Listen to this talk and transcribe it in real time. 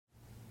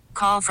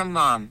Call from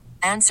mom.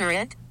 Answer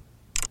it.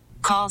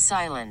 Call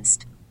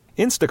silenced.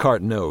 Instacart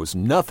knows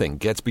nothing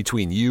gets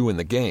between you and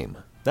the game.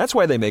 That's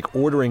why they make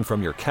ordering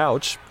from your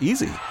couch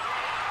easy.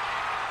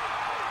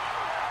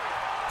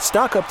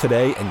 Stock up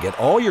today and get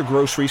all your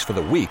groceries for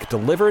the week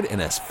delivered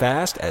in as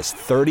fast as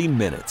 30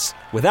 minutes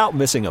without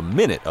missing a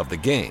minute of the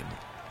game.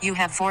 You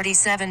have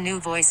 47 new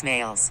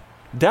voicemails.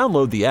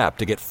 Download the app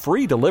to get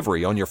free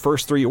delivery on your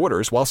first 3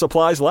 orders while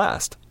supplies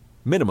last.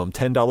 Minimum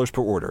 $10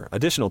 per order.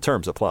 Additional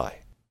terms apply.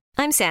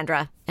 I'm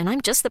Sandra, and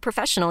I'm just the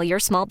professional your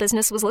small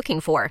business was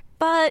looking for.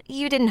 But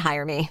you didn't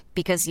hire me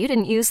because you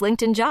didn't use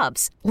LinkedIn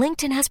Jobs.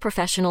 LinkedIn has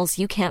professionals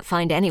you can't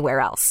find anywhere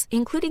else,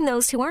 including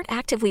those who aren't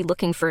actively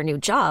looking for a new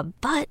job,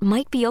 but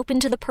might be open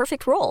to the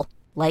perfect role,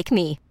 like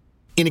me.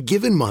 In a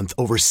given month,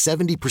 over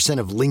 70%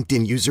 of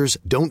LinkedIn users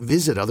don't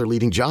visit other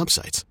leading job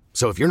sites.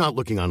 So if you're not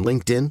looking on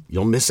LinkedIn,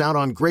 you'll miss out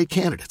on great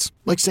candidates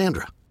like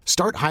Sandra.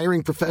 Start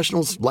hiring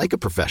professionals like a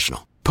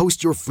professional.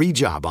 Post your free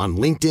job on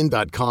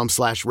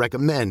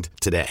linkedin.com/recommend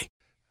today.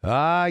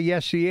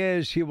 Yes, he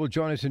is. He will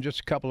join us in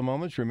just a couple of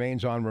moments.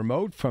 Remains on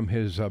remote from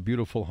his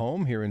beautiful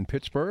home here in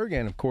Pittsburgh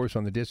and, of course,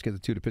 on the disc at the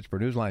 2 to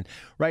Pittsburgh Newsline.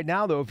 Right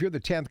now, though, if you're the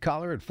 10th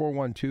caller at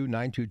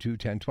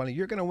 412-922-1020,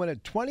 you're going to win a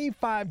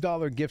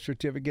 $25 gift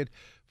certificate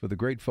for the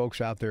great folks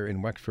out there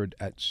in Wexford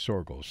at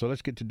Sorgel. So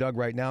let's get to Doug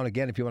right now. And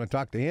again, if you want to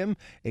talk to him,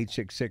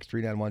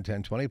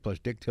 866-391-1020. Plus,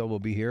 Dick Till will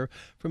be here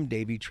from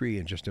Davey Tree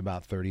in just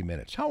about 30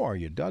 minutes. How are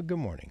you, Doug? Good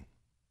morning.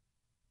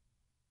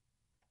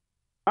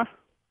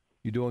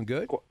 You doing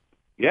good?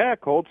 Yeah,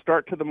 cold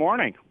start to the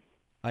morning.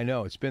 I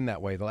know. It's been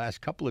that way the last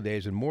couple of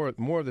days and more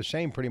of the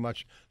same pretty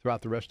much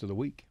throughout the rest of the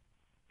week.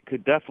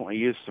 Could definitely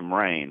use some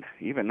rain,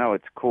 even though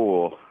it's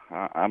cool.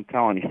 I'm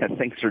telling you,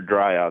 things are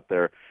dry out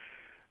there.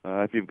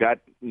 If you've got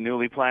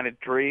newly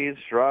planted trees,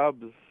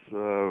 shrubs,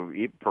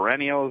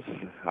 perennials,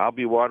 I'll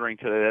be watering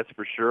today, that's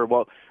for sure.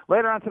 Well,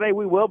 later on today,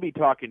 we will be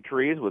talking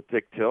trees with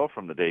Dick Till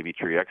from the Davey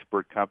Tree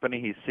Expert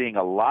Company. He's seeing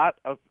a lot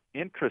of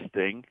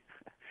interesting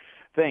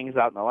things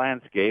out in the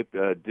landscape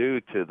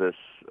due to this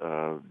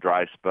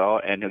dry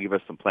spell, and he'll give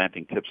us some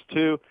planting tips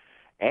too.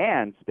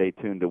 And stay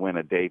tuned to win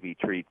a Davey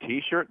Tree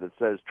T-shirt that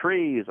says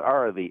 "Trees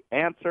are the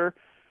answer."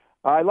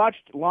 I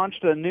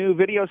launched a new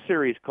video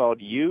series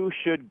called "You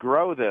Should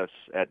Grow This"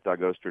 at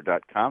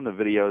DougOster.com. The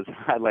videos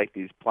highlight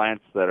these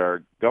plants that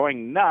are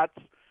going nuts,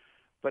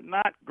 but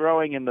not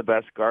growing in the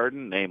best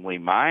garden, namely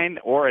mine,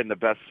 or in the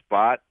best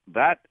spot.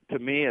 That, to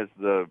me, is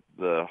the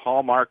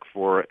hallmark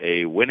for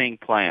a winning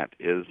plant,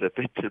 is if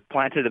it's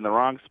planted in the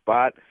wrong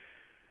spot.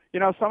 You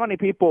know, so many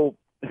people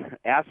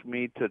ask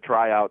me to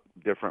try out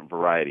different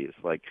varieties.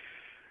 Like,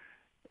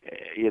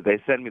 they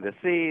send me the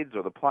seeds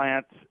or the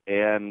plants,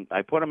 and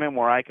I put them in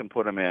where I can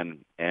put them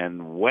in.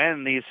 And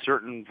when these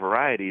certain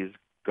varieties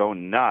go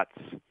nuts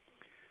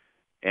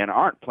and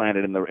aren't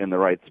planted in the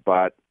right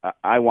spot,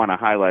 I want to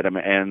highlight them.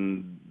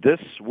 And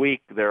this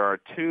week there are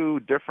 2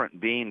 different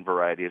bean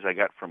varieties I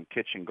got from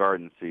Kitchen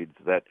Garden Seeds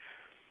that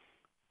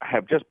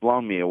have just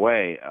blown me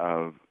away.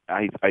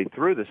 I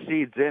threw the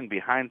seeds in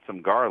behind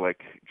some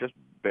garlic, just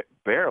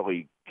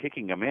barely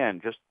kicking them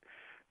in, just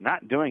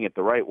not doing it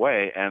the right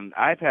way. And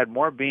I've had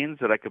more beans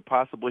that I could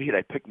possibly eat.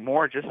 I picked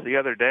more just the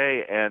other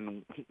day,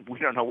 and we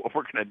don't know what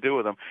we're going to do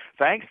with them.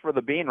 Thanks for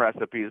the bean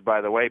recipes,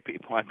 by the way,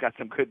 people. I've got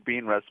some good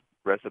bean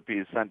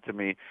recipes sent to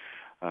me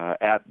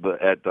at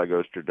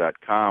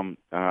DougOster.com.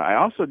 I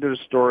also did a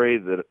story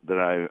that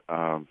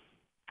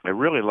I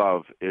really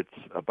love. It's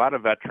about a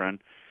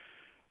veteran,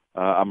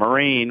 a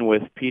Marine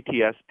with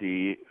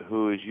PTSD,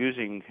 who is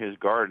using his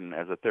garden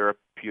as a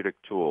therapeutic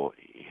tool.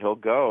 He'll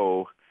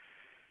go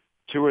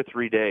 2 or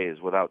 3 days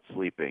without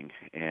sleeping,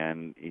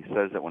 and he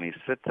says that when he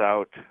sits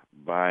out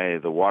by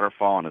the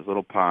waterfall in his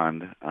little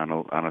pond on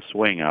a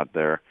swing out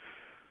there,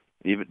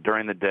 even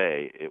during the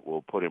day, it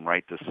will put him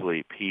right to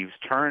sleep. He's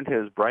turned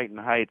his Brighton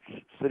Heights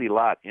city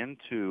lot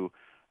into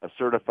a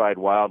certified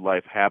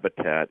wildlife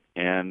habitat,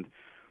 and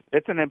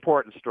it's an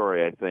important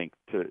story, I think.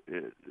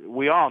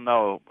 We all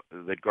know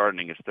that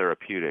gardening is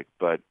therapeutic,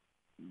 but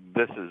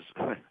this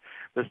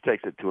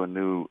takes it to a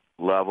new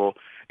level.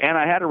 And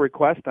I had a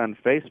request on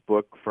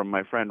Facebook from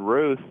my friend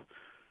Ruth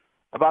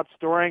about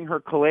storing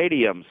her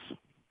caladiums.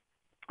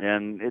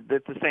 And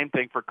it's the same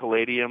thing for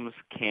caladiums,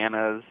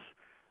 cannas,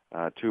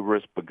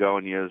 tuberous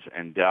begonias,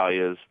 and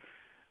dahlias.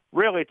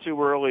 Really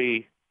too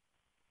early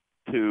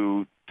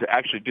to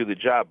actually do the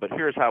job, but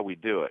here's how we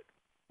do it.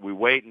 We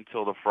wait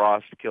until the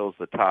frost kills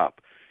the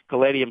top.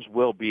 Caladiums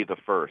will be the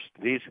first.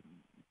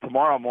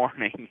 Tomorrow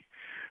morning,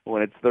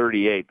 when it's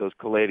 38, those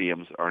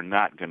caladiums are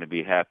not going to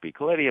be happy.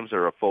 Caladiums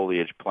are a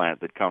foliage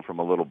plant that come from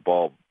a little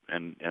bulb,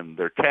 and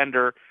they're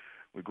tender.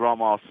 We grow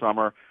them all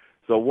summer.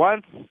 So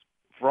once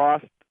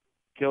frost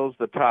kills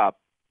the top,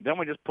 then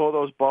we just pull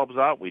those bulbs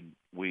out.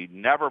 We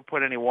never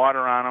put any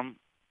water on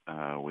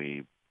them.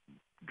 We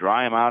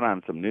dry them out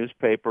on some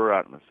newspaper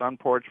out in the sun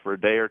porch for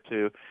a day or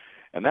two,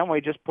 and then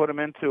we just put them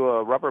into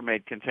a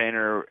Rubbermaid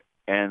container.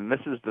 And this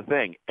is the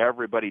thing.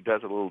 Everybody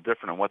does it a little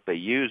different on what they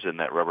use in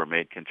that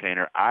Rubbermaid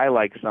container. I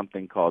like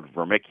something called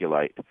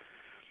vermiculite,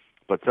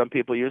 but some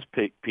people use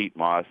peat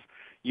moss.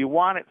 You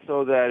want it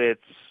so that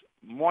it's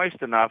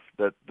moist enough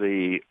that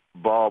the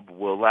bulb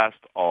will last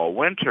all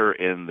winter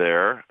in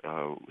there,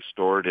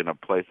 stored in a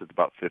place that's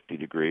about 50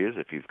 degrees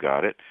if you've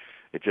got it.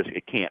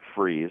 It can't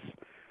freeze.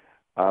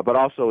 But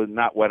also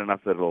not wet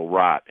enough that it'll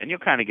rot. And you'll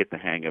kind of get the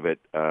hang of it.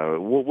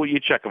 You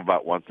check them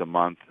about once a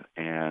month,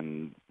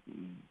 and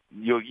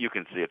you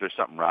can see if there's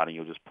something rotting,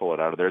 you'll just pull it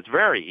out of there. It's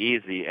very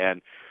easy,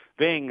 and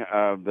being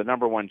the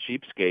number one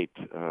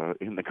cheapskate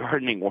in the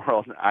gardening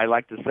world, I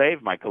like to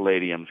save my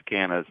caladiums,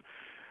 cannas,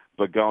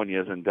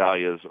 begonias, and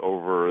dahlias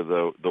over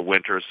the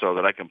winter so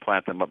that I can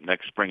plant them up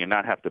next spring and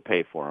not have to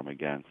pay for them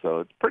again.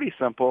 So it's pretty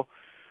simple.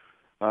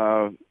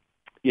 We're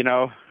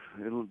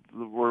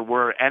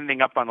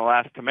ending up on the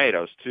last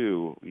tomatoes,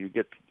 too. You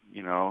get,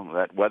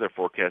 that weather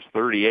forecast,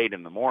 38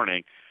 in the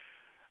morning.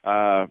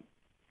 Pull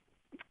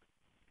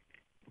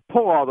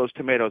all those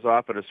tomatoes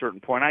off at a certain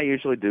point. I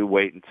usually do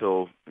wait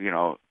until,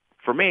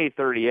 for me,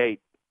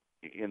 38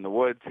 in the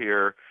woods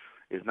here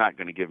is not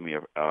going to give me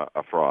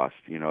a frost.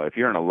 If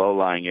you're in a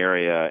low-lying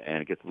area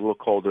and it gets a little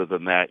colder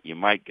than that, you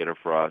might get a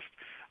frost.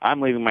 I'm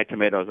leaving my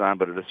tomatoes on,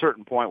 but at a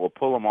certain point, we'll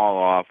pull them all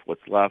off,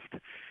 what's left.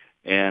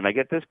 And I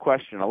get this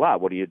question a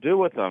lot. What do you do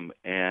with them?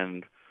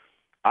 And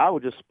I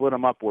would just split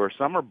them up where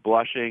some are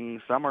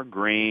blushing, some are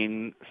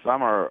green,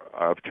 some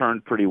have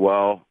turned pretty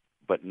well,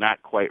 but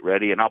not quite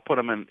ready. And I'll put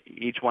them in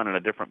each one in a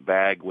different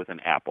bag with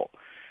an apple.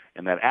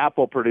 And that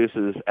apple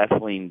produces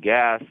ethylene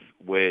gas,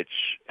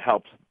 which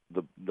helps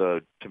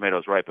the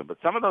tomatoes ripen. But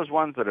some of those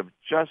ones that have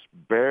just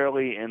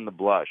barely in the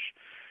blush,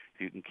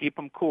 if you can keep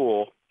them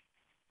cool,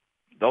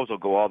 those will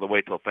go all the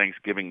way till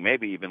Thanksgiving,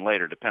 maybe even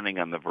later, depending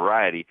on the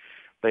variety.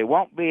 They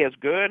won't be as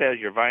good as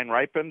your vine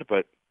ripened,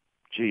 but,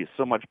 geez,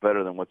 so much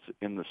better than what's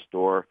in the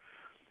store.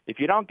 If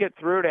you don't get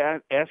through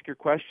to ask your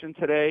question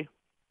today,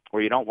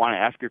 or you don't want to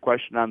ask your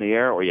question on the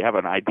air, or you have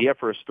an idea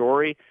for a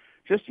story,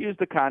 just use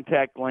the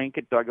contact link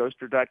at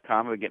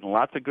DougOster.com. I'm getting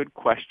lots of good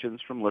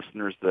questions from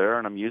listeners there,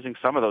 and I'm using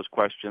some of those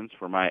questions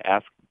for my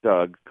Ask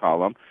Doug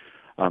column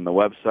on the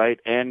website.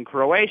 And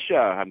Croatia,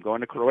 I'm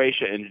going to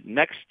Croatia in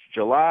next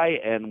July,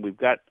 and we've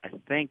got, I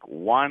think,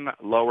 one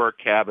lower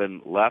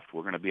cabin left.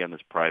 We're going to be on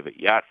this private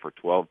yacht for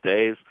 12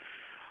 days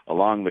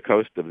along the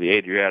coast of the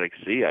Adriatic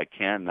Sea. I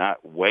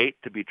cannot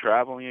wait to be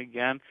traveling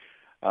again.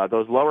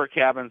 Those lower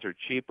cabins are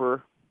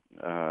cheaper.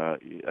 I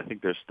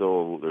think there's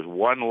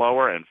one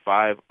lower and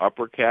 5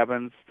 upper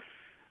cabins.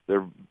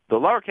 The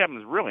lower cabin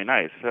is really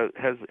nice. It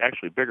has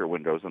actually bigger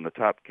windows than the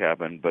top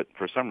cabin, but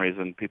for some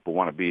reason people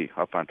want to be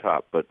up on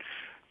top. But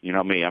you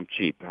know me, I'm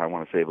cheap. I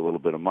want to save a little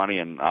bit of money,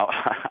 and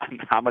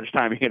how much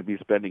time are you going to be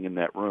spending in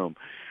that room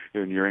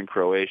when you're in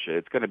Croatia?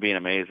 It's going to be an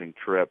amazing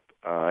trip.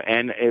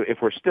 And if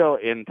we're still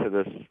into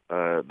this,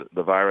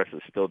 the virus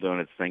is still doing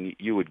its thing,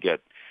 you would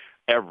get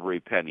every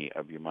penny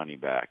of your money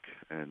back.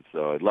 And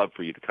so I'd love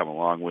for you to come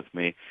along with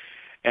me.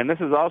 And this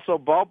is also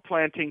bulb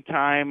planting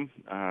time,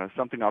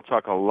 something I'll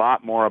talk a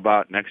lot more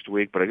about next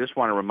week. But I just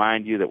want to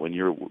remind you that when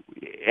you're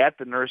at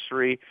the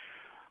nursery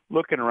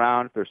looking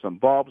around, if there's some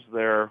bulbs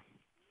there,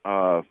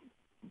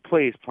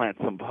 please plant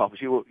some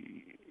bulbs. You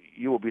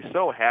will be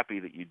so happy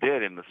that you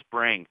did in the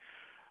spring.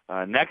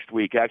 Next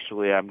week,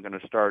 actually, I'm going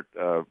to start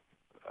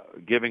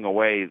giving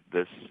away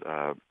this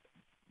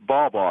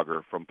bulb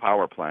auger from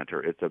Power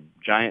Planter. It's a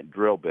giant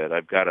drill bit.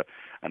 I've got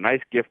a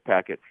nice gift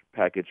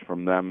package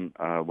from them,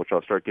 which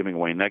I'll start giving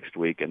away next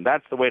week. And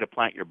that's the way to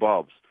plant your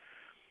bulbs.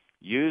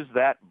 Use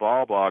that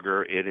bulb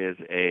auger. It is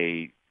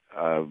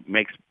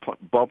makes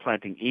bulb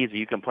planting easy.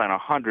 You can plant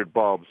 100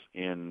 bulbs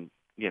in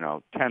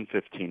 10,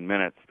 15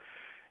 minutes,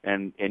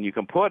 and you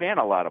can put in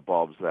a lot of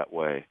bulbs that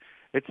way.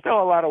 It's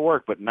still a lot of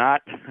work, but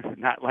not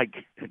like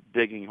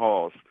digging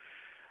holes.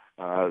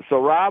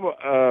 So,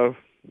 Rob,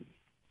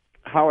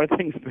 how are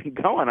things been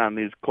going on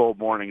these cold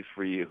mornings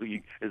for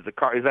you? Is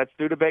that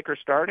Studebaker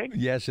starting?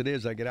 Yes, it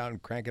is. I get out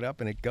and crank it up,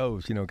 and it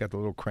goes. Got the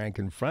little crank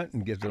in front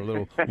and gives it a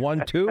little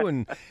 1-2,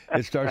 and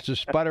it starts to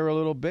sputter a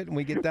little bit, and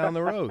we get down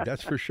the road.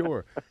 That's for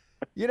sure.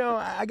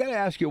 I got to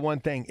ask you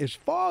one thing. Is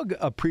fog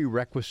a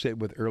prerequisite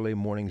with early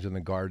mornings in the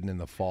garden in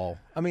the fall?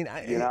 I mean,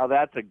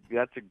 that's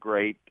a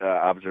great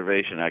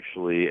observation,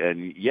 actually.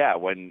 And yeah,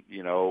 when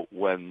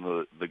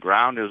the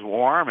ground is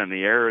warm and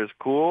the air is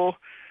cool,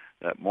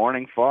 that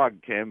morning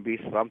fog can be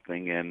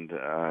something, and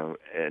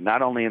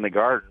not only in the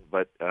garden,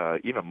 but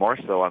even more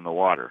so on the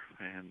water.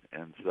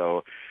 And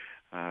so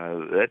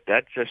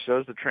that just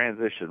shows the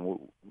transition.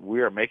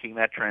 We are making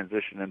that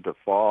transition into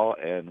fall,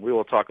 and we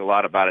will talk a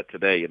lot about it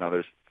today.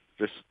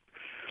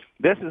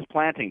 This is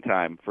planting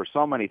time for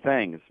so many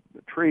things: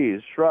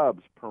 trees,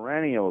 shrubs,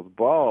 perennials,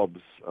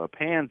 bulbs,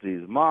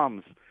 pansies,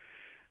 mums.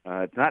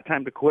 It's not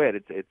time to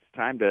quit. It's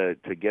time to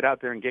get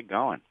out there and get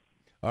going.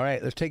 All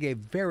right, let's take a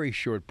very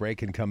short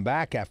break and come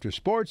back after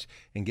sports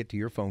and get to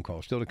your phone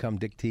call. Still to come,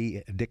 Dick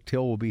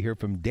Till will be here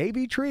from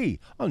Davy Tree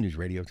on News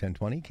Radio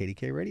 1020,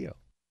 KDK Radio.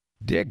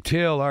 Dick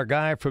Till, our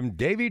guy from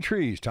Davy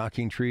Trees,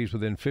 talking trees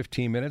within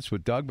 15 minutes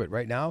with Doug. But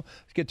right now,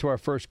 let's get to our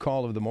first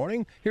call of the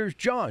morning. Here's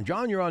John.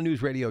 John, you're on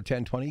News Radio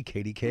 1020,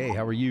 KDK.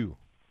 How are you?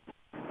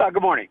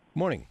 Good morning.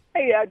 Morning.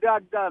 Hey,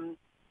 Doug,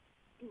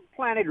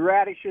 planted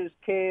radishes,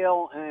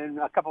 kale, and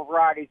a couple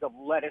varieties of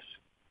lettuce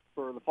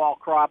for the fall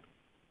crop.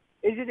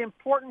 Is it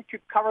important to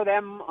cover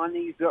them on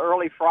these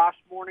early frost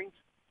mornings?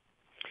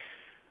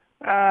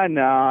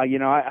 No,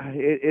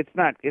 it's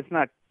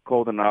not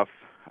cold enough.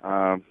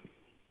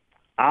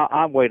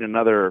 I'll wait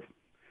another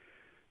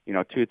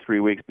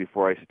 2-3 weeks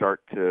before I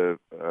start to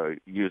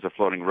use a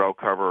floating row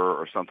cover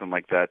or something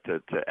like that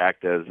to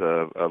act as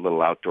a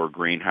little outdoor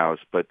greenhouse.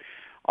 But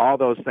all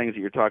those things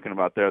that you're talking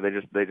about there,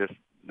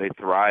 they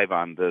thrive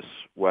on this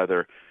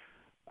weather.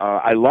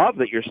 I love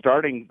that you're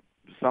starting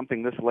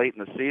something this late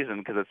in the season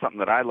because it's something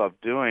that I love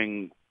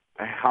doing.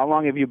 How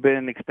long have you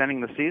been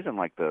extending the season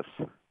like this?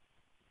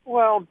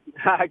 Well,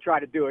 I try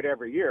to do it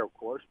every year, of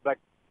course, but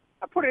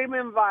I put him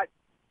in about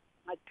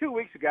 2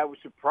 weeks ago. I was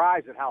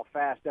surprised at how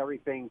fast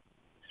everything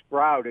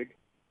sprouted.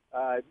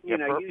 That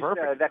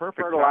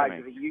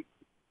fertilizer that you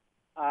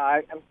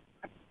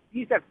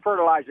use that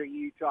fertilizer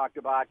you talked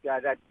about,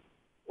 that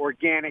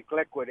organic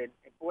liquid, and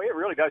boy, it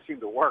really does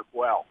seem to work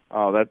well.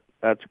 Oh,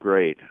 that's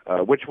great.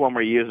 Which one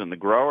were you using, the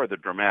Grow or the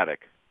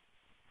Dramatic?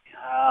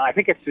 I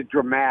think it's the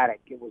Dramatic.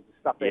 It was the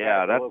stuff they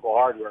had at the local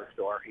hardware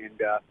store, and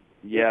that's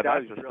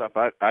the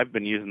stuff I've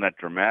been using, that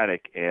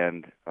Dramatic,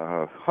 and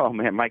oh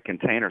man, my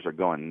containers are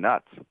going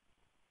nuts.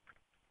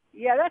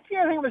 Yeah, that's the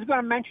other thing I was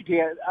going to mention to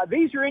you.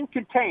 These are in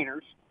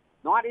containers,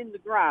 not in the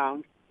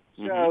ground,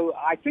 so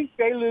I think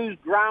they lose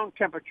ground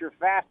temperature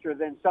faster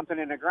than something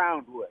in the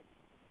ground would.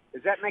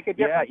 Does that make a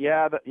difference?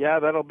 Yeah,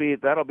 that'll be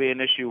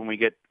an issue when we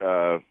get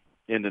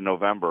into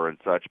November and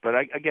such. But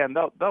again,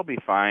 they'll be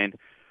fine.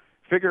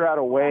 Figure out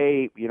a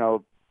way.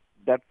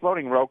 That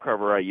floating row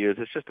cover I use,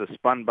 it's just a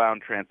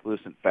spun-bound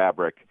translucent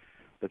fabric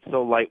that's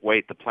so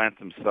lightweight the plants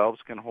themselves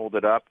can hold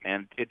it up,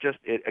 and it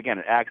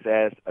acts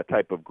as a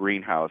type of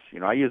greenhouse.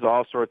 I use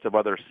all sorts of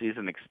other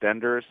season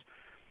extenders.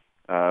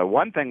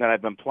 One thing that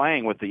I've been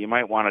playing with that you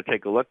might want to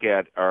take a look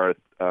at are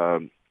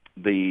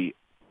the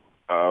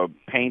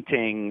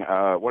painting.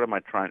 What am I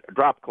trying?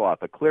 Drop cloth,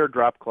 a clear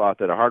drop cloth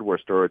at a hardware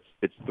store.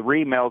 It's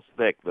 3 mils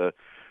thick, the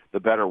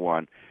better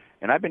one,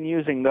 and I've been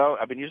using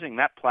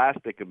that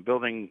plastic and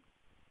building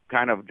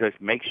kind of just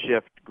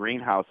makeshift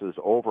greenhouses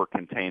over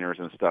containers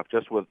and stuff,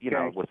 just with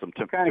with some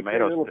kind of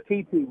tomatoes. A little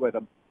teepee with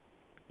them.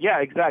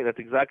 Yeah, exactly. That's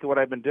exactly what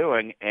I've been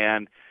doing.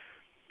 And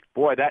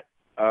boy, that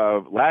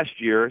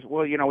last year,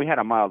 we had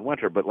a mild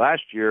winter, but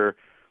last year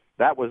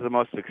that was the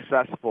most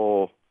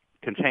successful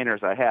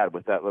containers I had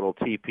with that little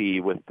teepee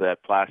with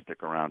that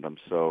plastic around them.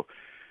 So,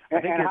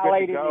 I think and how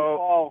late in the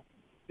fall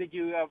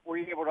were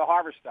you able to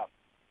harvest stuff?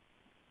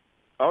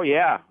 Oh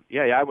yeah.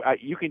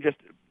 You can just.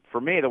 For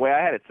me, the way I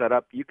had it set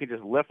up, you could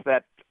just lift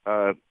that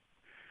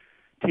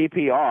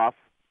TP off,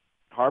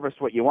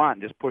 harvest what you want,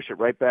 and just push it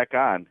right back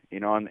on.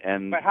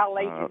 But how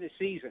late in the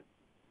season?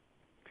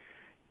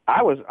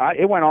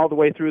 It went all the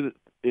way through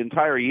the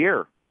entire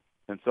year,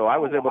 and so I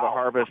was able to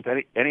harvest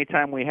any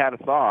time we had a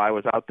thaw. I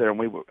was out there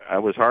and I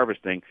was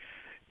harvesting.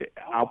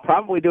 I'll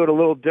probably do it a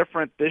little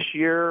different this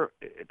year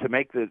to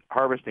make the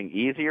harvesting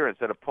easier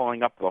instead of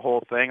pulling up the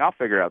whole thing. I'll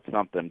figure out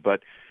something,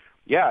 but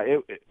yeah,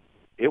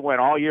 it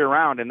went all year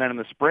round, and then in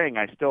the spring,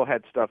 I still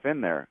had stuff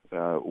in there.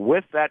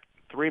 With that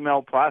 3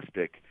 mil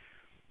plastic,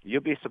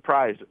 you'll be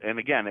surprised. And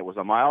again, it was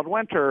a mild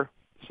winter,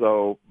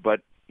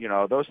 but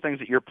those things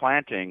that you're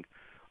planting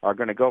are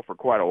going to go for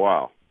quite a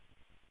while.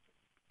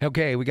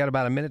 Okay, we got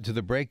about a minute to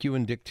the break. You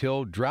and Dick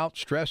Till, drought,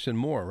 stress, and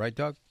more, right,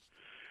 Doug?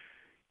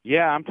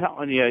 Yeah, I'm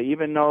telling you,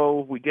 even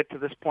though we get to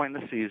this point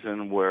in the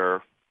season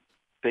where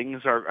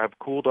things have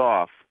cooled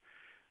off,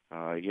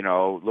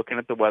 looking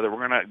at the weather,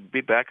 we're going to be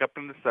back up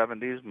in the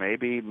 70s,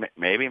 maybe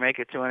make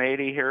it to an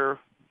 80 here.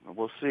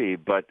 We'll see,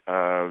 but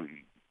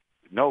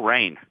no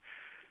rain.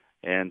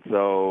 And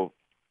so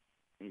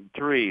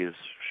trees,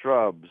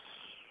 shrubs,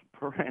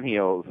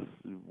 perennials,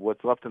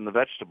 what's left in the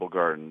vegetable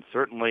garden,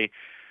 certainly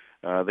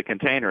the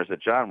containers that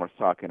John was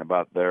talking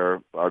about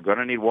there are going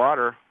to need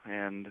water,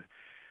 and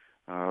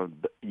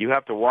you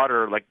have to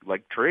water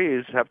like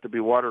trees have to be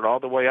watered all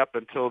the way up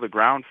until the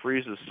ground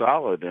freezes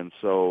solid. And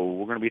so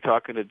we're going to be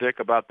talking to Dick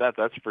about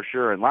that's for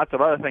sure, and lots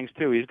of other things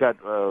too. He's got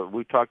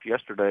we talked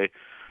yesterday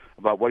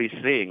about what he's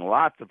seeing.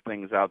 Lots of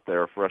things out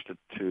there for us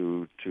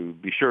to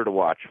be sure to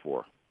watch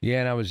for.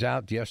 Yeah, and I was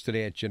out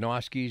yesterday at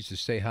Janoski's to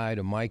say hi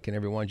to Mike and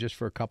everyone just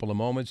for a couple of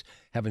moments.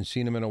 Haven't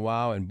seen them in a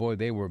while, and boy,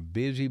 they were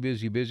busy.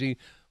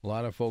 A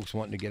lot of folks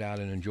wanting to get out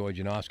and enjoy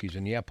Janoski's.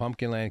 And yeah,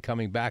 Pumpkinland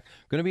coming back.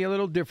 Going to be a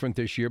little different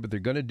this year, but they're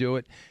going to do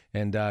it.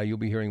 And you'll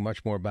be hearing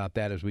much more about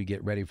that as we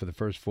get ready for the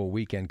first full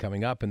weekend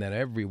coming up, and then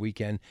every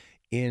weekend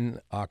in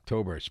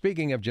October.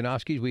 Speaking of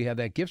Janoski's, we have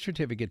that gift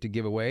certificate to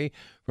give away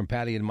from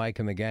Patty and Mike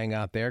and the gang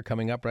out there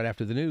coming up right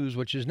after the news,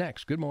 which is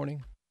next. Good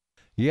morning.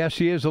 Yes,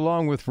 he is,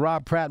 along with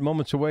Rob Pratt,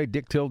 moments away.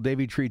 Dick Till,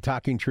 Davy Tree,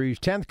 Talking Trees.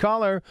 10th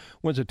caller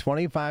wins a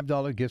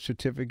 $25 gift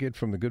certificate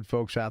from the good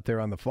folks out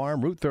there on the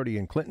farm, Route 30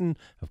 in Clinton.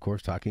 Of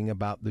course, talking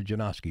about the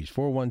Janoskis.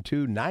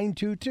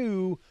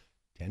 412-922-1020.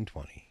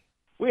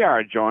 We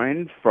are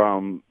joined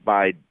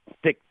by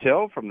Dick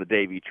Till from the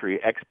Davy Tree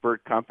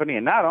Expert Company.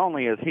 And not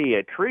only is he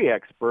a tree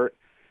expert,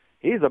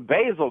 he's a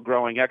basil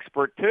growing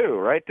expert too,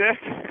 right, Dick?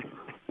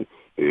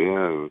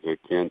 Yeah, they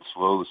can't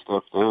slow the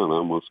stuff down. I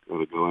almost got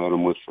to go at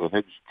them with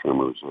hedge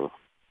trimmers.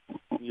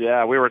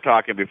 Yeah, we were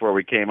talking before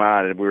we came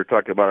on, and we were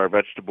talking about our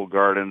vegetable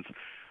gardens.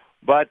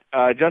 But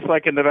just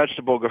like in the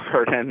vegetable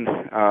garden,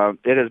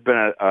 it has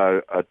been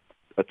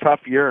a tough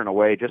year in a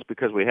way, just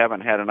because we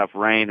haven't had enough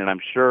rain, and I'm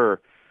sure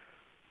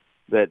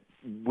that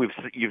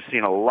you've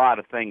seen a lot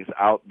of things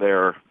out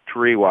there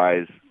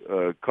tree-wise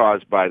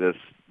caused by this,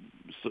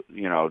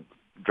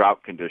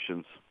 drought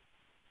conditions.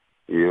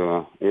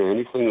 Yeah,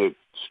 anything that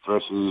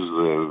stresses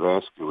the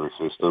vascular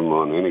system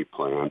on any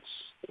plants,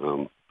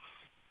 if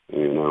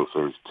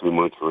there's too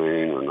much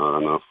rain or not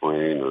enough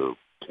rain or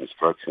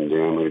construction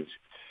damage,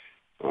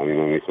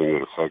 anything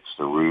that affects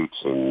the roots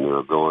and their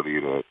ability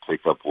to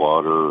take up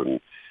water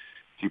and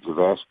keep the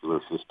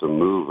vascular system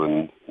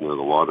moving,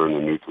 the water and the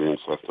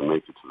nutrients have to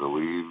make it to the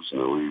leaves,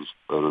 and the leaves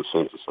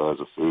photosynthesize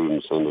the food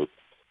and send it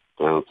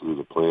down through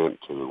the plant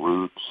to the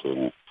roots,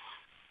 and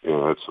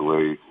that's the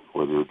way,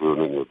 whether you're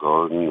doing it in your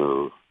garden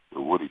or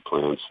the woody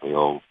plants, they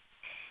all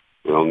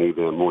need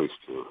that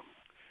moisture.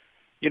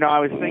 I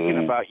was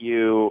thinking about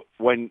you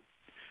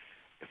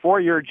for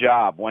your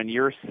job, when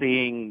you're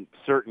seeing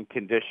certain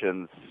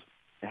conditions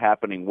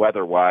happening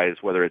weather-wise,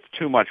 whether it's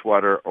too much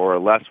water or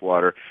less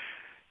water,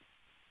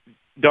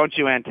 don't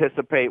you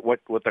anticipate what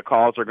the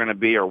calls are going to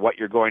be or what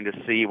you're going to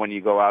see when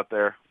you go out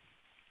there?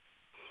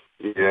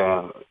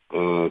 Yeah,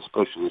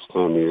 especially this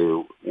time of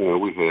year.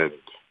 We had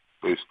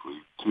basically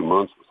 2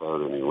 months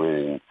without any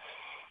rain.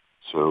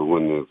 So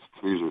when the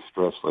trees are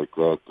stressed like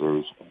that,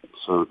 there's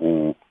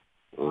certain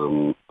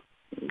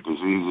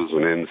diseases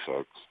and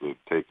insects that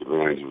take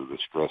advantage of the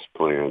stressed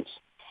plants.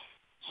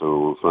 So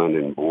we're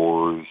finding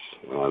borers.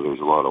 There's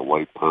a lot of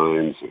white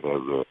pines that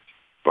have the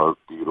bark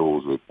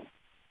beetles that,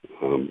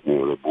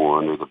 they bore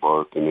under the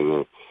bark into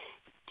the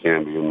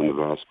cambium and the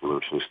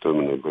vascular system,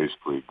 and they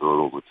basically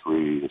girdle the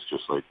tree. It's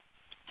just like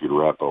if you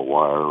wrap a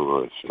wire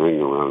or a string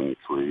around the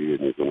tree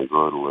and you're going to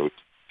girdle it.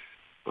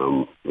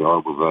 The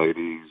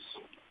arborvitaes,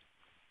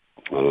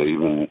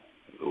 even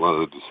a lot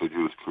of the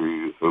deciduous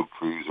trees, oak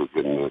trees are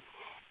getting the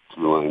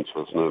two-line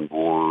chestnut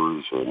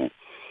borers, and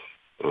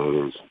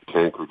there's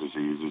canker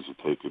diseases that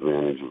take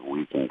advantage of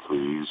weakened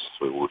trees.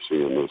 So we're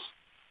seeing this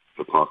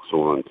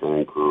epoxylawn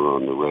canker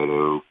on the red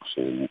oaks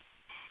and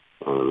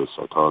the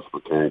cytospa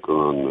canker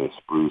on the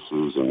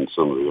spruces and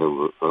some of the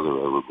other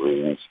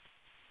evergreens.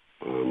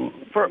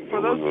 For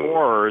those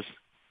borers,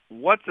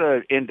 what's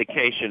an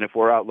indication if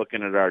we're out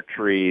looking at our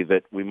tree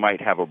that we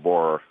might have a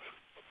borer?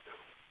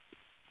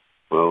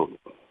 Well,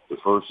 the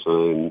first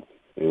sign,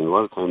 a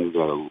lot of times you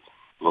got to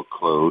look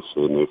close,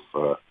 and if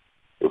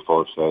you're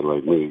farsighted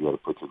like me, you got to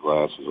put your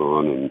glasses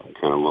on and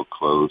kind of look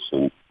close,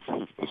 and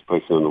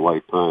especially on the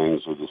white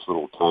pines, they're just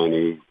little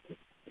tiny,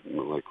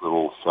 like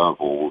little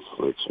shovels,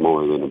 like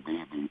smaller than a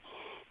BB,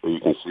 but you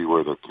can see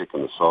where they're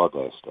kicking the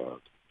sawdust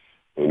out.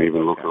 And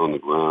even looking on the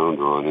ground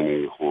or on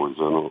any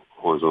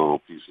horizontal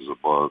pieces of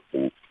bark,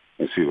 and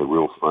you see the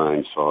real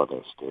fine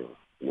sawdust there.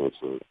 And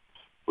that's a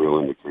real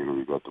indicator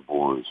you got the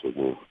borers in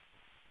there.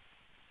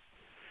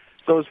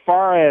 So as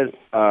far as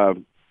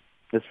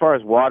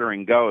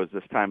watering goes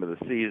this time of the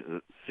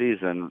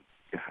season,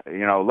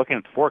 looking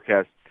at the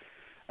forecast,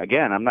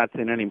 again, I'm not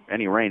seeing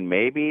any rain.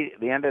 Maybe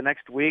the end of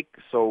next week.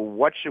 So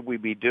what should we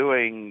be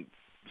doing,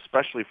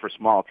 especially for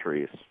small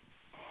trees?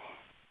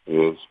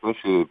 Yeah,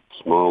 especially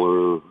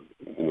smaller,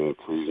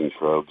 trees and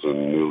shrubs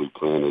and newly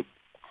planted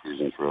trees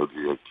and shrubs.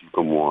 You got to keep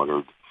them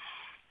watered.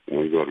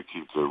 You got to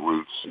keep the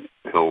roots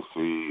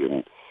healthy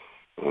and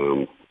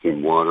keep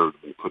them watered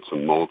and put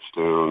some mulch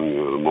down.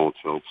 The mulch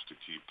helps to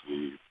keep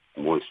the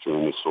moisture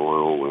in the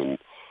soil and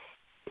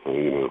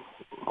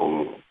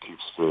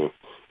keeps the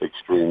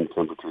extreme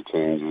temperature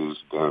changes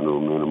down to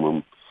a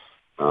minimum.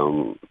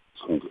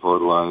 Some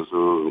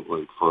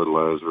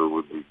fertilizer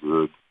would be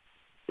good.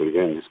 But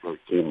again, just got to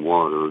keep them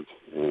watered.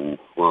 And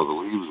while the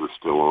leaves are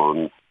still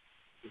on,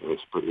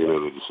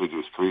 the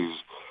deciduous trees,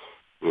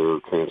 they're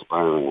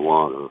transpiring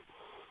water.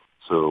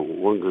 So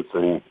one good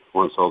thing,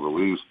 once all the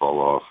leaves fall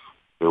off,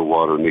 their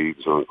water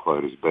needs aren't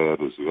quite as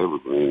bad as the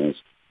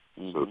evergreens.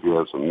 Mm-hmm. So if you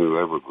have some new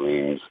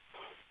evergreens,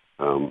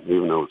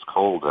 even though it's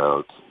cold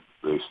out,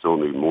 they still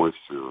need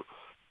moisture.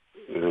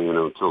 And,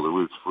 until the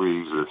roots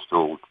freeze, they're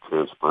still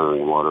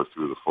transpiring water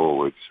through the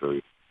foliage. So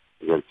you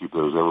got to keep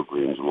those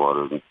evergreens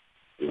watered,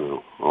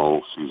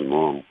 all season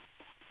long.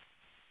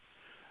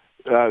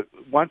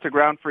 Once the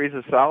ground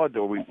freezes solid,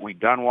 are we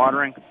done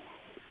watering?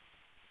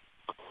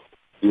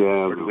 Yeah.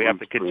 Or do we have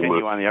to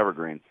continue on the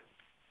evergreens?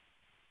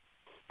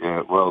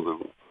 Yeah, well,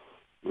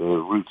 the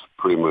roots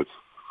pretty much,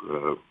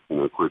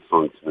 quit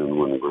functioning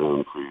when the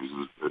ground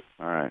freezes. But,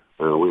 all right.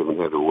 We haven't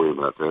had to worry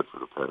about that for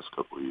the past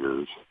couple of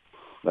years.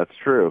 That's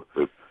true.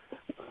 But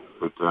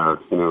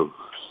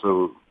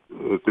so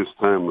at this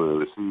time of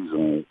the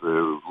season,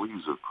 the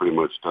leaves have pretty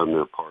much done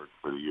their part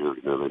for the year.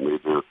 They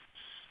made their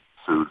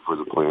food for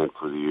the plant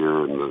for the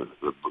year, and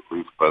the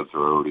leaf buds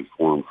are already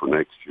formed for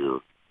next year.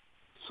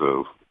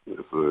 So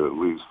if the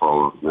leaves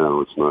fall off now,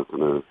 it's not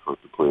going to hurt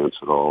the plants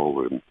at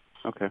all. And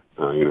Okay.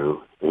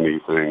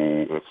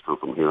 Anything extra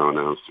from here on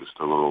out is just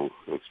a little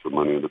extra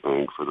money in the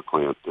bank for the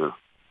plant there.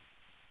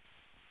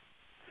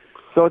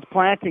 So it's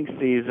planting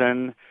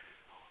season.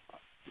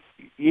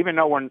 Even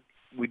though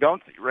we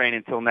don't see rain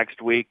until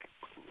next week,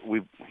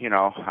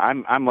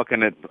 I'm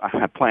looking at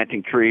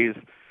planting trees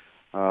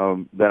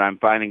that I'm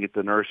finding at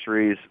the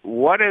nurseries.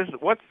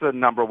 What's the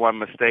number one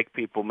mistake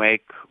people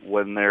make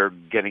when they're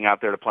getting out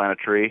there to plant a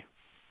tree?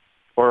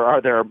 Or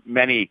are there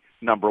many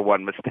number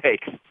one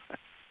mistakes?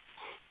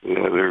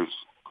 Yeah, there's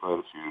quite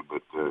a few,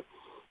 but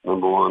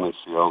number one I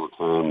see all the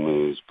time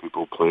is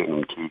people planting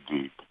them too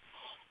deep.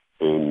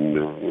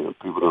 And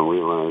people don't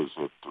realize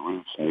that the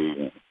roots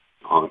need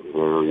hot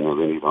air,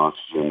 they need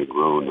oxygen to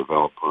grow and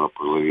develop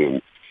properly.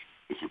 And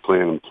if you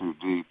plant them too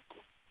deep,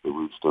 the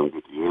roots don't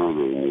get the air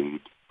they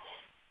need.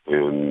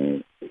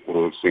 And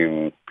I've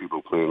seen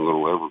people plant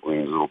little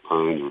evergreens, little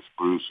pines or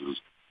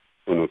spruces,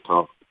 and the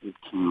top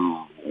two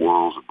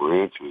whorls of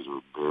branches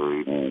are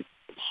buried in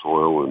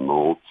soil and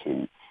mulch,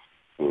 and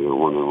they're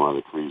wondering why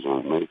the trees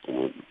aren't making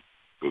it.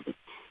 But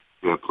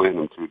yeah,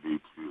 planting them too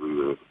deep is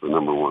usually the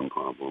number one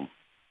problem.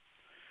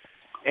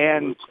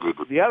 And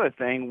the other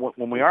thing,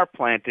 when we are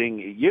planting,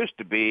 it used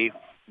to be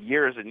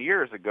years and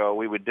years ago,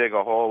 we would dig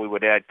a hole, we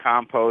would add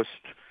compost,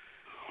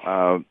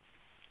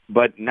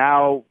 but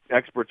now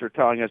experts are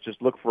telling us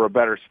just look for a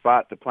better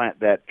spot to plant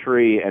that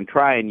tree and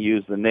try and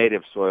use the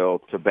native soil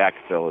to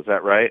backfill. Is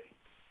that right?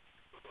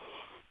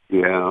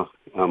 Yeah.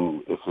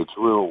 If it's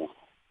real,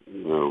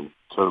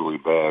 totally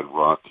bad,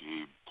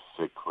 rocky,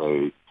 thick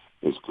clay,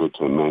 it's good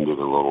to amend it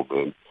a little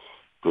bit.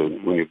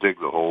 But when you dig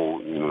the hole,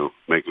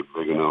 make it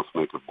big enough,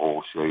 make a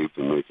bowl shape,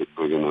 and make it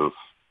big enough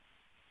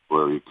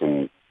where you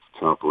can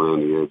chop around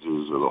the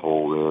edges of the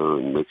hole there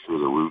and make sure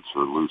the roots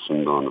are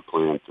loosened on the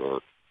plant there,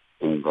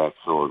 and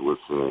backfill it with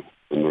the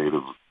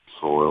native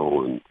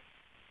soil. And,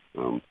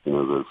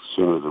 the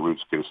sooner the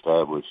roots get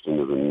established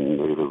into the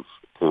native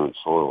current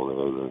soil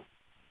there, the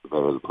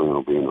better the plant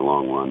will be in the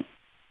long run.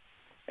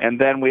 And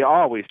then we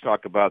always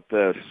talk about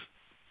this.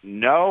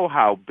 Know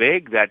how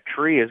big that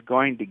tree is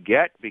going to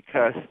get,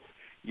 because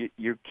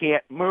you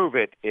can't move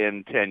it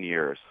in 10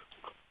 years.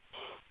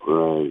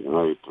 Right.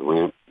 The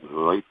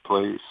right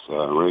place,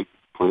 plant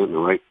in the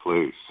right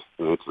place.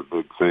 And that's a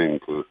big thing,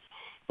 because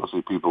I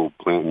see people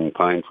planting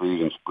pine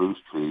trees and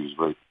spruce trees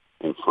right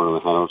in front of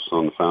the house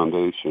on the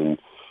foundation,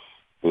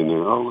 and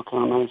they're, oh, look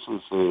how nice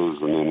this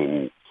is. And then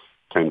in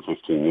 10,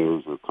 15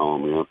 years, they're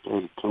calling me up,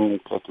 hey, come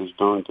and cut this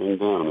darn thing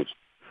down. It's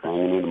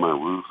banging into my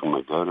roof and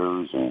my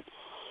gutters, and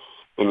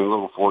a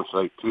little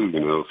foresight, too.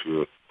 If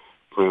you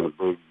plant a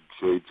big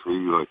shade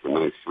tree like a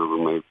nice sugar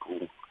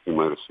maple, you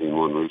might have seen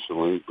one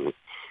recently, but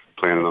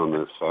plant it on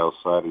the south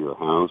side of your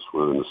house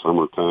where in the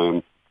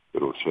summertime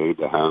it'll shade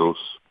the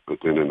house,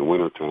 but then in the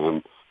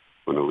wintertime,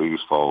 when the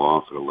leaves fall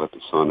off, it'll let the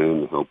sun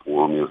in to help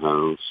warm your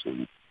house.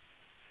 And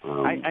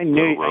I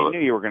knew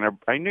you were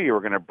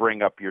gonna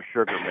bring up your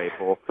sugar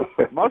maple.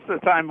 Most of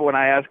the time, when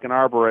I ask an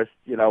arborist,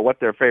 what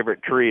their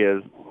favorite tree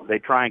is, they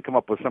try and come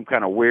up with some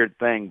kind of weird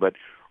thing. But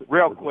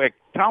real quick,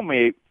 tell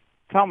me,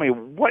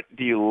 what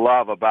do you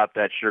love about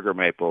that sugar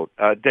maple?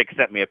 Dick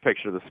sent me a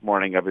picture this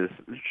morning of his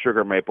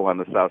sugar maple on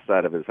the south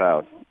side of his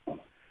house.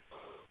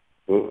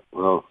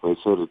 Well, they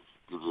said it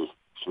gives us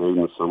shade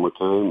in the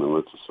summertime and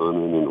lets the sun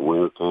in the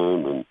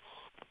wintertime, and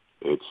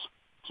it's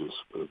just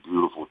a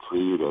beautiful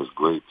tree. It has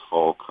great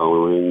fall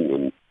coloring,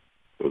 and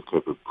they've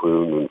kept it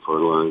pruned and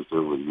fertilized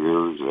over the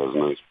years. It has a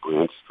nice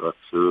branch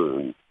structure,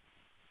 and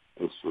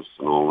it's just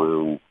an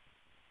all-around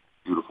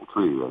beautiful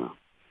tree there.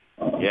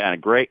 Yeah, a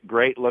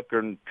great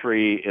looking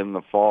tree in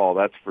the fall,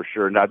 that's for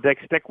sure. Now, Dick,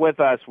 stick with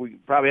us. We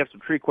probably have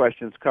some tree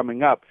questions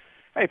coming up.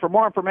 Hey, for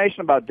more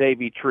information about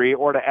Davey Tree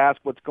or to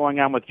ask what's going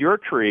on with your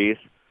trees,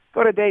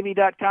 go to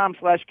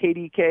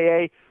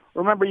davey.com/KDKA.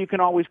 Remember, you can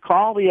always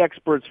call the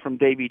experts from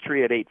Davey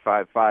Tree at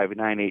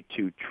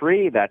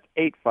 855-982-TREE. That's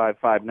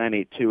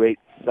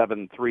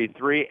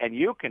 855-982-8733. And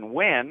you can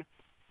win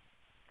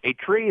a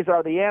Trees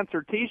Are the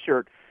Answer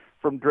T-shirt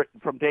from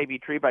Davey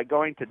Tree by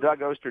going to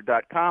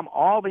DougOster.com.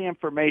 All the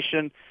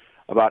information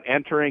about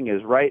entering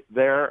is right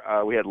there.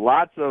 We had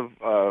lots of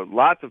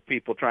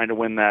people trying to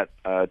win that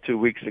 2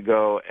 weeks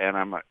ago, and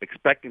I'm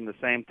expecting the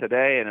same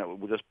today. And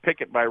we'll just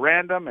pick it by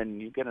random,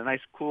 and you get a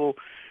nice, cool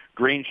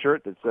green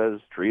shirt that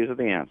says Trees Are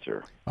the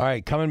Answer. All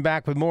right, coming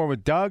back with more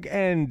with Doug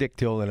and Dick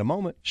Till in a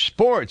moment.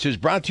 Sports is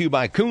brought to you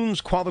by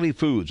Coons Quality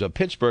Foods, a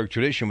Pittsburgh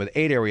tradition with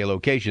 8 area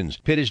locations.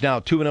 Pitt is now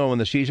 2-0 in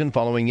the season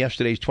following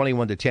yesterday's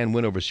 21-10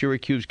 win over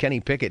Syracuse. Kenny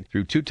Pickett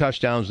threw 2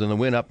 touchdowns in the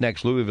win. Up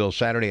next, Louisville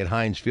Saturday at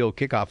Heinz Field,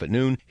 kickoff at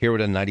noon. Here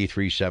at a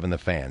 93.7 The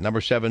Fan. Number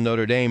 7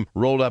 Notre Dame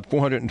rolled up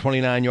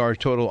 429 yards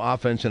total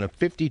offense in a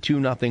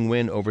 52-0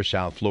 win over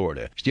South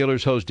Florida.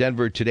 Steelers host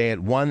Denver today at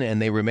 1,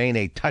 and they remain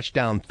a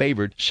touchdown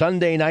favorite.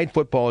 Sunday night Night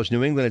Football is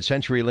New England at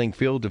CenturyLink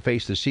Field to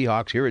face the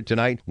Seahawks. Hear it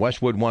tonight,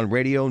 Westwood One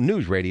Radio,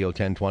 News Radio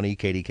 1020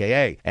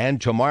 KDKA. And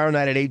tomorrow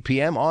night at 8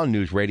 p.m. on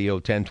News Radio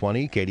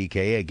 1020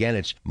 KDKA. Again,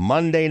 it's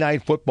Monday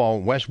Night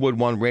Football, Westwood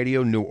One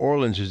Radio. New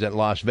Orleans is at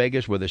Las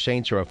Vegas, where the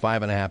Saints are a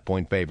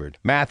 5.5-point favorite.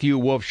 Matthew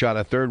Wolff shot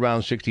a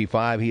third-round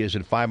 65. He is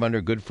at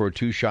 500, good for a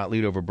 2-shot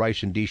lead over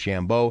Bryson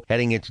DeChambeau,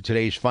 heading into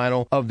today's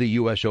final of the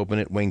U.S. Open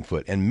at Winged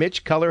Foot. And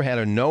Mitch Keller had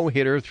a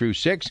no-hitter through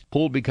 6,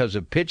 pulled because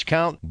of pitch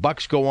count.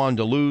 Bucks go on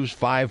to lose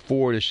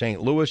 5-4 to St.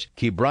 Louis.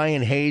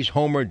 Ke'Bryan Hayes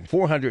homered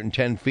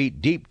 410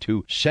 feet deep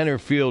to center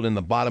field in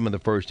the bottom of the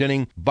first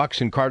inning.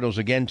 Bucks and Cardinals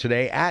again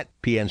today at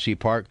PNC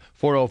Park.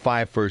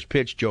 4:05 first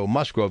pitch. Joe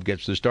Musgrove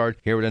gets the start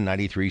here at a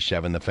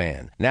 93.7 The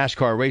Fan.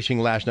 NASCAR racing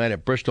last night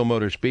at Bristol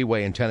Motor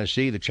Speedway in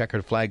Tennessee. The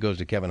checkered flag goes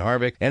to Kevin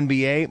Harvick.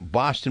 NBA,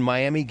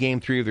 Boston-Miami, Game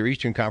 3 of their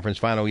Eastern Conference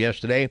Final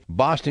yesterday.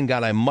 Boston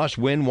got a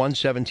must-win,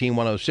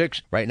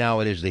 117-106. Right now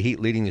it is the Heat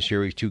leading the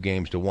series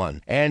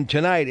 2-1. And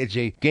tonight it's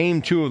a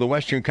Game 2 of the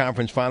Western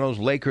Conference Finals.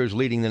 Lakers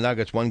leading the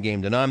Nuggets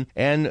 1-0.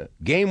 And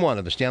Game 1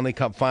 of the Stanley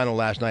Cup Final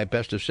last night,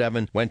 best of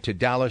 7, went to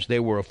Dallas. They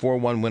were a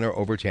 4-1 winner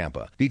over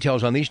Tampa.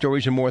 Details on these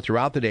stories and more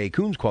throughout the day.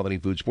 Coons Quality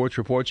Food Sports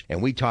Reports,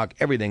 and we talk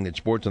everything that's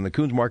sports on the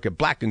Coons Market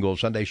Black and Gold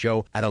Sunday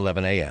show at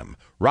 11 a.m.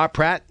 Rob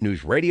Pratt,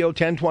 News Radio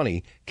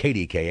 1020,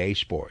 KDKA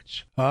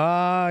Sports.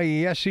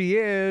 Yes, he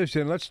is.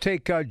 And let's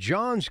take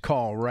John's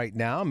call right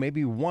now.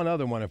 Maybe one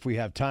other one if we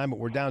have time, but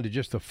we're down to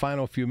just the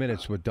final few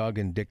minutes with Doug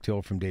and Dick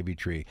Till from Davey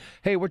Tree.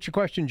 Hey, what's your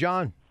question,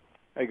 John?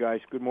 Hey,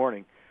 guys. Good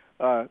morning.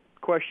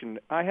 Question.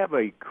 I have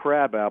a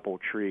crabapple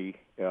tree.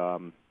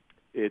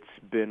 It's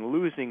been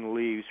losing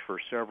leaves for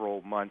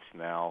several months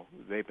now.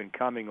 They've been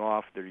coming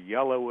off. They're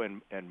yellow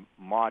and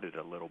modded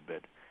a little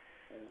bit.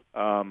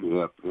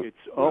 It's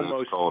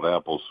almost called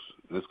apples.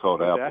 It's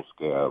called apple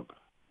scab.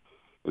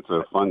 It's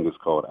a fungus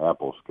called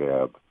apple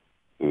scab,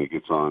 and it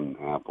gets on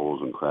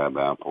apples and crab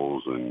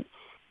apples and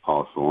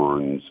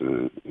hawthorns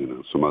and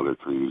some other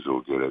trees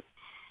will get it.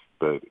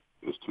 But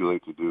it's too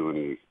late to do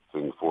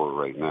anything for it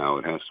right now.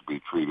 It has to be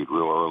treated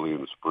real early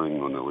in the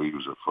spring when the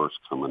leaves are first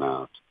coming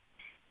out.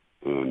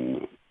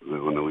 And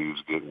when the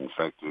leaves get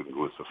infected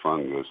with the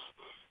fungus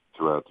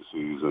throughout the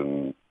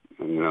season,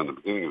 and in the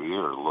beginning of the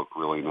year, it'll look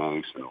really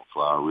nice and it'll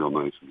flower real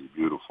nice and be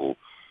beautiful.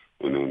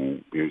 And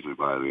then usually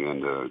by the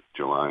end of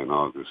July and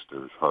August,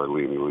 there's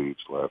hardly any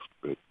leaves left.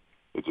 But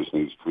it just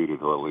needs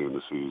treated early in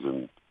the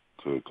season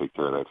to take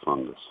care of that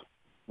fungus.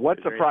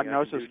 What's the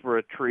prognosis for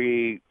a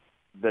tree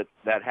that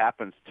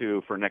happens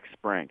to for next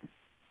spring?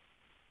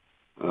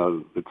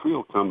 The tree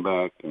will come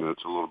back, and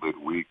it's a little bit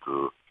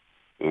weaker.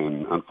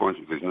 And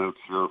unfortunately, there's no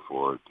cure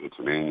for it. It's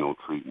an annual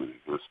treatment.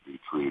 It has to be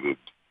treated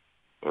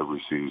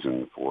every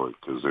season for it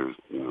because there's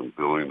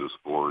billions of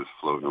spores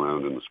floating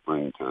around in the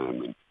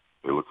springtime, and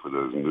they look for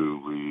those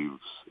new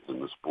leaves,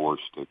 and the spores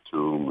stick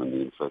to them, and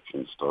the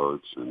infection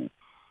starts. And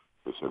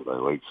they said by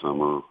late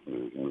summer,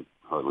 there's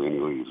hardly any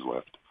leaves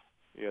left.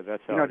 Yeah,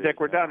 that's how.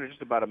 Dick, we're down to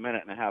just about a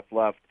minute and a half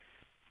left.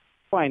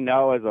 If I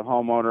know as a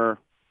homeowner,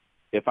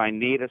 if I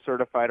need a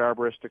certified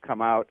arborist to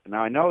come out,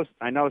 now I know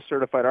a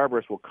certified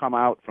arborist will come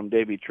out from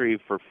Davey Tree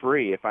for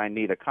free if I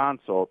need a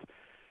consult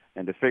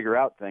and to figure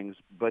out things.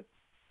 But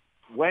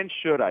when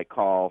should I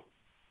call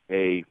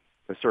a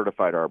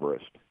certified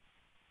arborist?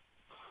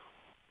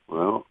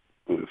 Well,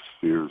 if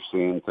you're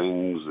seeing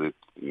things that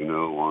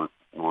aren't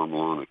normal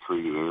on a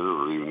tree there,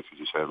 or even if you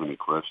just have any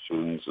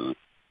questions, and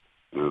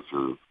if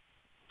you're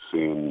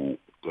seeing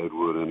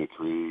deadwood in a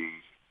tree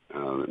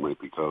that might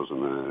be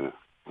causing a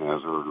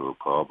hazard or a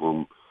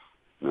problem,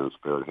 it's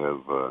better to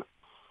have a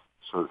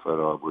certified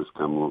arborist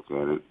come look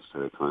at it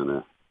instead of trying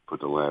to put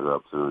the ladder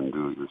up there and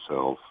do it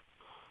yourself.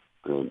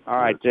 But all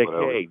right, Dick,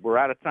 hey, we're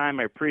out of time.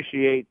 I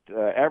appreciate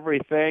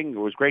everything. It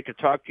was great to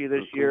talk to you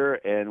this year,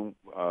 and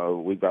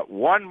we've got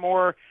one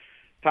more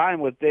time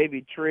with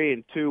Davey Tree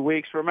in 2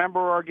 weeks. Remember,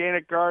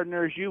 organic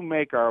gardeners, you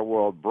make our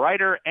world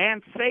brighter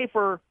and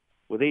safer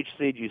with each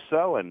seed you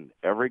sow and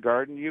every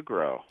garden you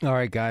grow. All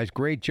right, guys.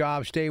 Great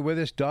job. Stay with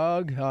us.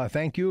 Doug,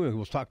 thank you. And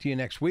we'll talk to you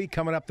next week.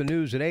 Coming up, the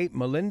news at 8,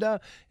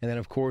 Melinda. And then,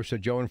 of course,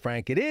 Joe and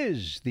Frank. It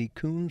is the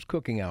Coons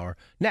Cooking Hour.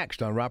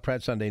 Next on Rob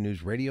Pratt Sunday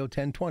News Radio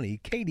 1020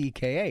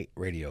 KDKA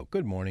Radio.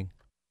 Good morning.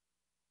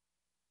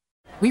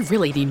 We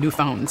really need new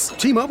phones.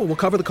 T-Mobile will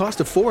cover the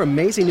cost of 4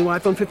 amazing new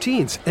iPhone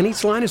 15s, and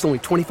each line is only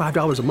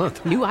 $25 a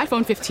month. New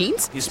iPhone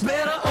 15s? It's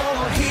better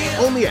over here.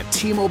 Only at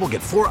T-Mobile,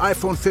 get 4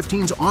 iPhone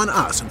 15s on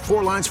us and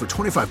 4 lines for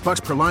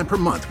 $25 per line per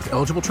month with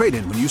eligible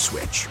trade-in when you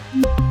switch.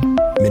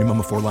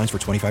 Minimum of 4 lines for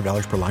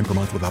 $25 per line per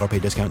month with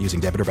autopay discount using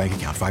debit or bank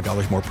account.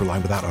 $5 more per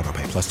line without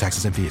autopay, plus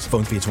taxes and fees.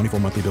 Phone fee at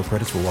 24 monthly bill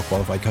credits for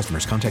well-qualified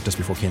customers. Contact us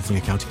before canceling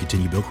account to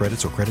continue bill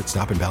credits or credit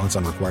stop and balance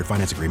on required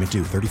finance agreement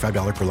due.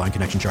 $35 per line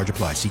connection charge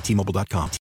applies. See T-Mobile.com.